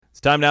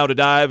It's time now to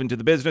dive into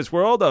the business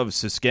world of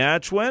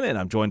Saskatchewan, and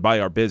I'm joined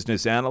by our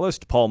business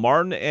analyst, Paul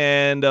Martin.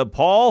 And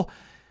Paul,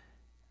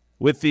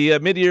 with the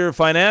mid-year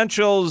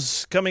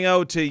financials coming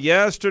out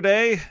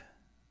yesterday,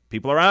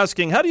 people are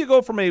asking, how do you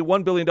go from a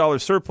 $1 billion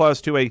surplus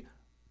to a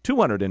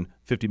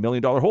 $250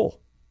 million hole?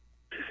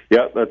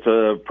 Yeah, that's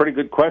a pretty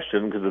good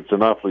question because it's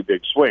an awfully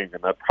big swing,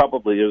 and that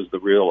probably is the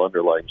real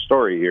underlying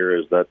story here,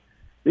 is that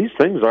these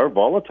things are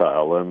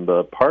volatile, and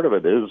part of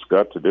it is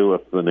got to do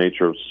with the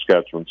nature of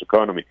Saskatchewan's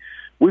economy.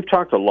 We've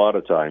talked a lot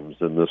of times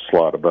in this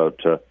slot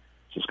about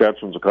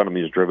Saskatchewan's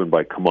economy is driven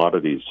by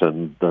commodities,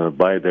 and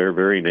by their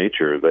very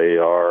nature, they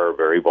are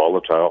very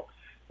volatile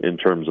in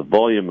terms of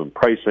volume and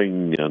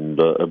pricing and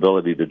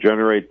ability to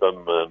generate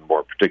them, and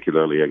more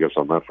particularly, I guess,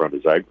 on that front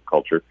is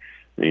agriculture.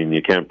 I mean,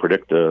 you can't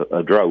predict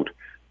a drought,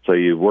 so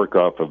you work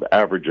off of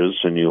averages,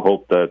 and you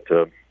hope that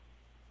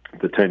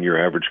the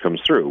 10-year average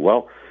comes through.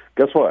 Well,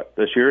 guess what?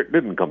 This year it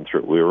didn't come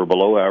through. We were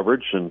below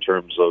average in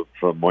terms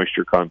of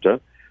moisture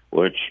content,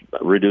 which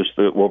reduced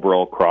the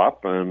overall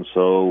crop, and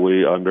so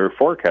we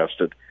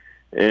under-forecasted.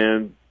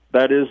 And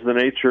that is the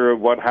nature of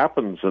what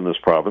happens in this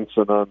province.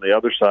 And on the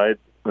other side,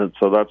 and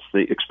so that's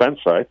the expense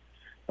side,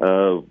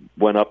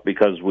 went up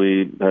because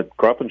we had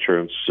crop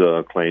insurance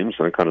claims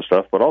and that kind of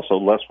stuff, but also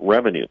less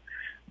revenue.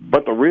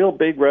 But the real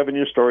big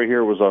revenue story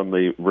here was on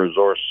the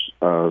resource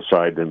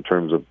side in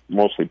terms of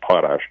mostly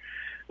potash.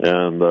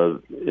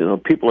 And,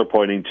 people are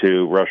pointing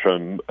to Russia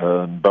and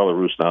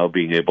Belarus now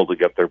being able to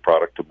get their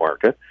product to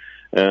market.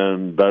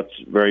 And that's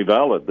very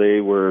valid.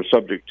 They were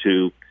subject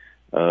to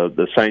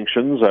the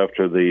sanctions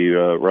after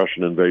the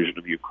Russian invasion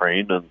of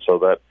Ukraine, and so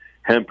that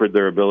hampered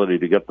their ability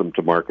to get them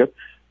to market.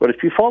 But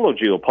if you follow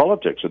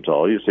geopolitics at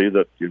all, you see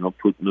that,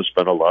 Putin has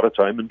spent a lot of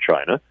time in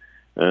China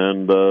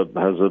and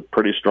has a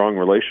pretty strong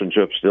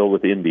relationship still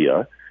with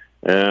India.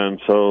 And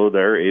so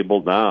they're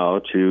able now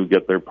to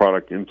get their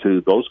product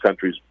into those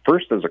countries,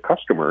 first as a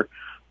customer,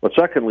 but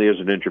secondly as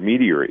an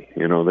intermediary.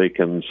 They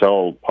can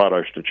sell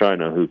potash to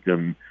China, who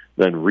can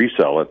then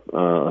resell it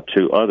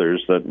to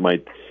others that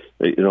might,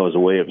 as a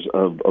way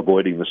of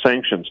avoiding the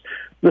sanctions.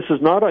 This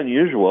is not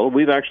unusual.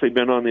 We've actually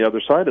been on the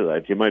other side of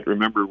that. You might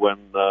remember when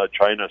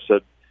China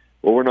said,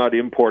 well, we're not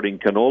importing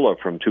canola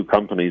from two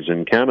companies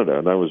in Canada,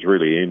 and that was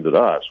really aimed at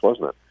us,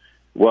 wasn't it?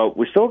 Well,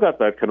 we still got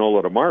that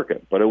canola to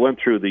market, but it went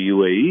through the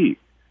UAE,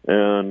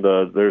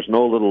 and there's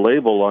no little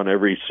label on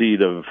every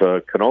seed of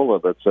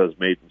canola that says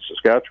made in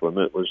Saskatchewan.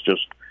 It was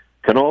just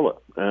canola.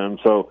 And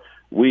so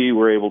we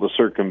were able to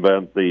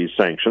circumvent the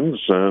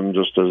sanctions, and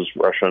just as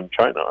Russia and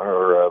China,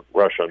 or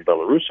Russia and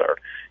Belarus are,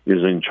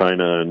 using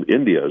China and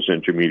India as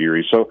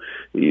intermediaries. So,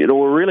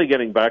 we're really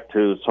getting back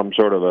to some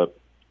sort of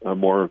a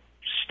more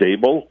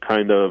stable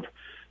kind of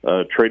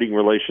trading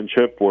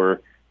relationship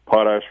where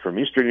potash from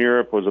Eastern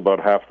Europe was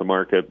about half the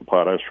market, and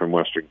potash from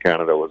Western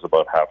Canada was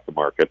about half the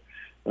market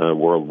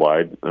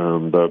worldwide.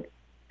 And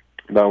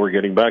now we're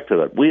getting back to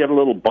that. We had a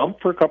little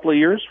bump for a couple of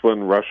years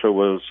when Russia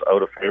was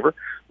out of favor,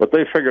 but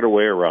they figured a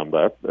way around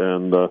that.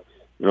 And,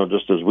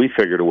 just as we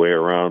figured a way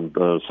around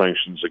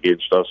sanctions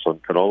against us on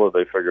canola,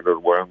 they figured a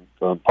way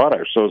around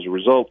potash. So as a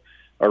result,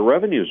 our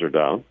revenues are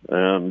down,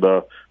 and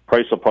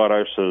price of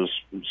potash has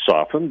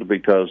softened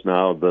because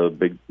now the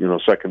big,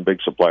 second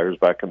big supplier is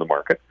back in the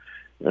market.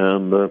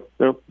 And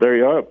there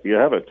you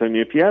have it. And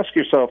if you ask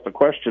yourself the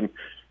question,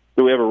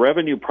 do we have a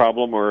revenue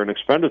problem or an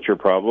expenditure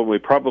problem? We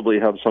probably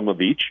have some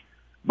of each.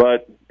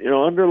 But,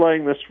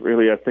 underlying this,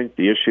 really, I think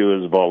the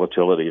issue is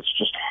volatility. It's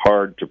just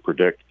hard to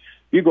predict.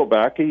 You go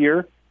back a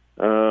year,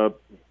 we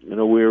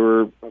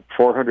were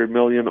 $400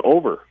 million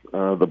over.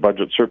 The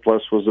budget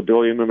surplus was $1.5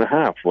 billion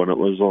when it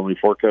was only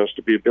forecast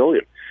to be $1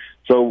 billion.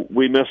 So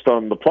we missed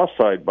on the plus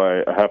side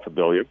by $500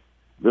 million.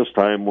 This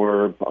time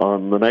we're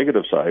on the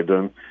negative side.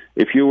 And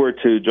if you were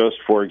to just,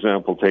 for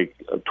example, take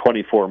a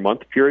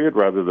 24-month period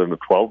rather than a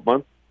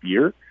 12-month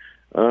year,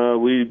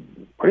 we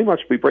pretty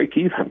much be break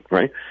even,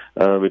 right,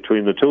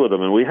 between the two of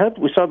them. And we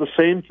saw the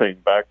same thing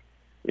back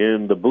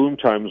in the boom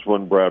times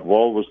when Brad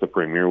Wall was the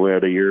premier. We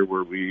had a year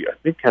where we, I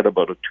think, had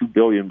about a $2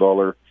 billion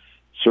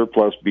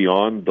surplus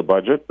beyond the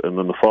budget, and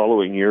then the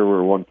following year we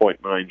were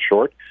 1.9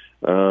 short.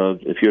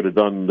 If you had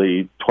done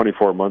the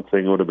 24-month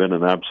thing, it would have been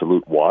an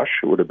absolute wash.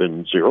 It would have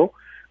been zero.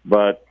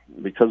 But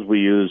because we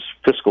use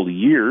fiscal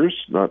years,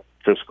 not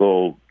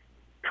fiscal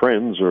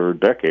trends or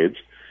decades,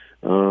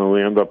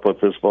 we end up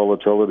with this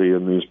volatility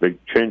and these big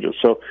changes.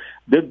 So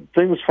did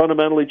things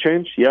fundamentally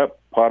change? Yep.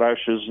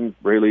 Potash isn't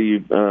really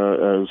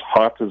as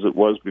hot as it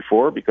was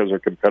before because our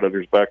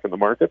competitors back in the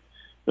market.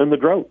 And the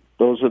drought.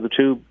 Those are the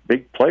two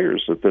big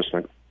players at this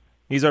thing.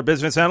 He's our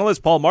business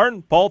analyst, Paul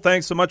Martin. Paul,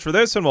 thanks so much for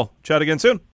this, and we'll chat again soon.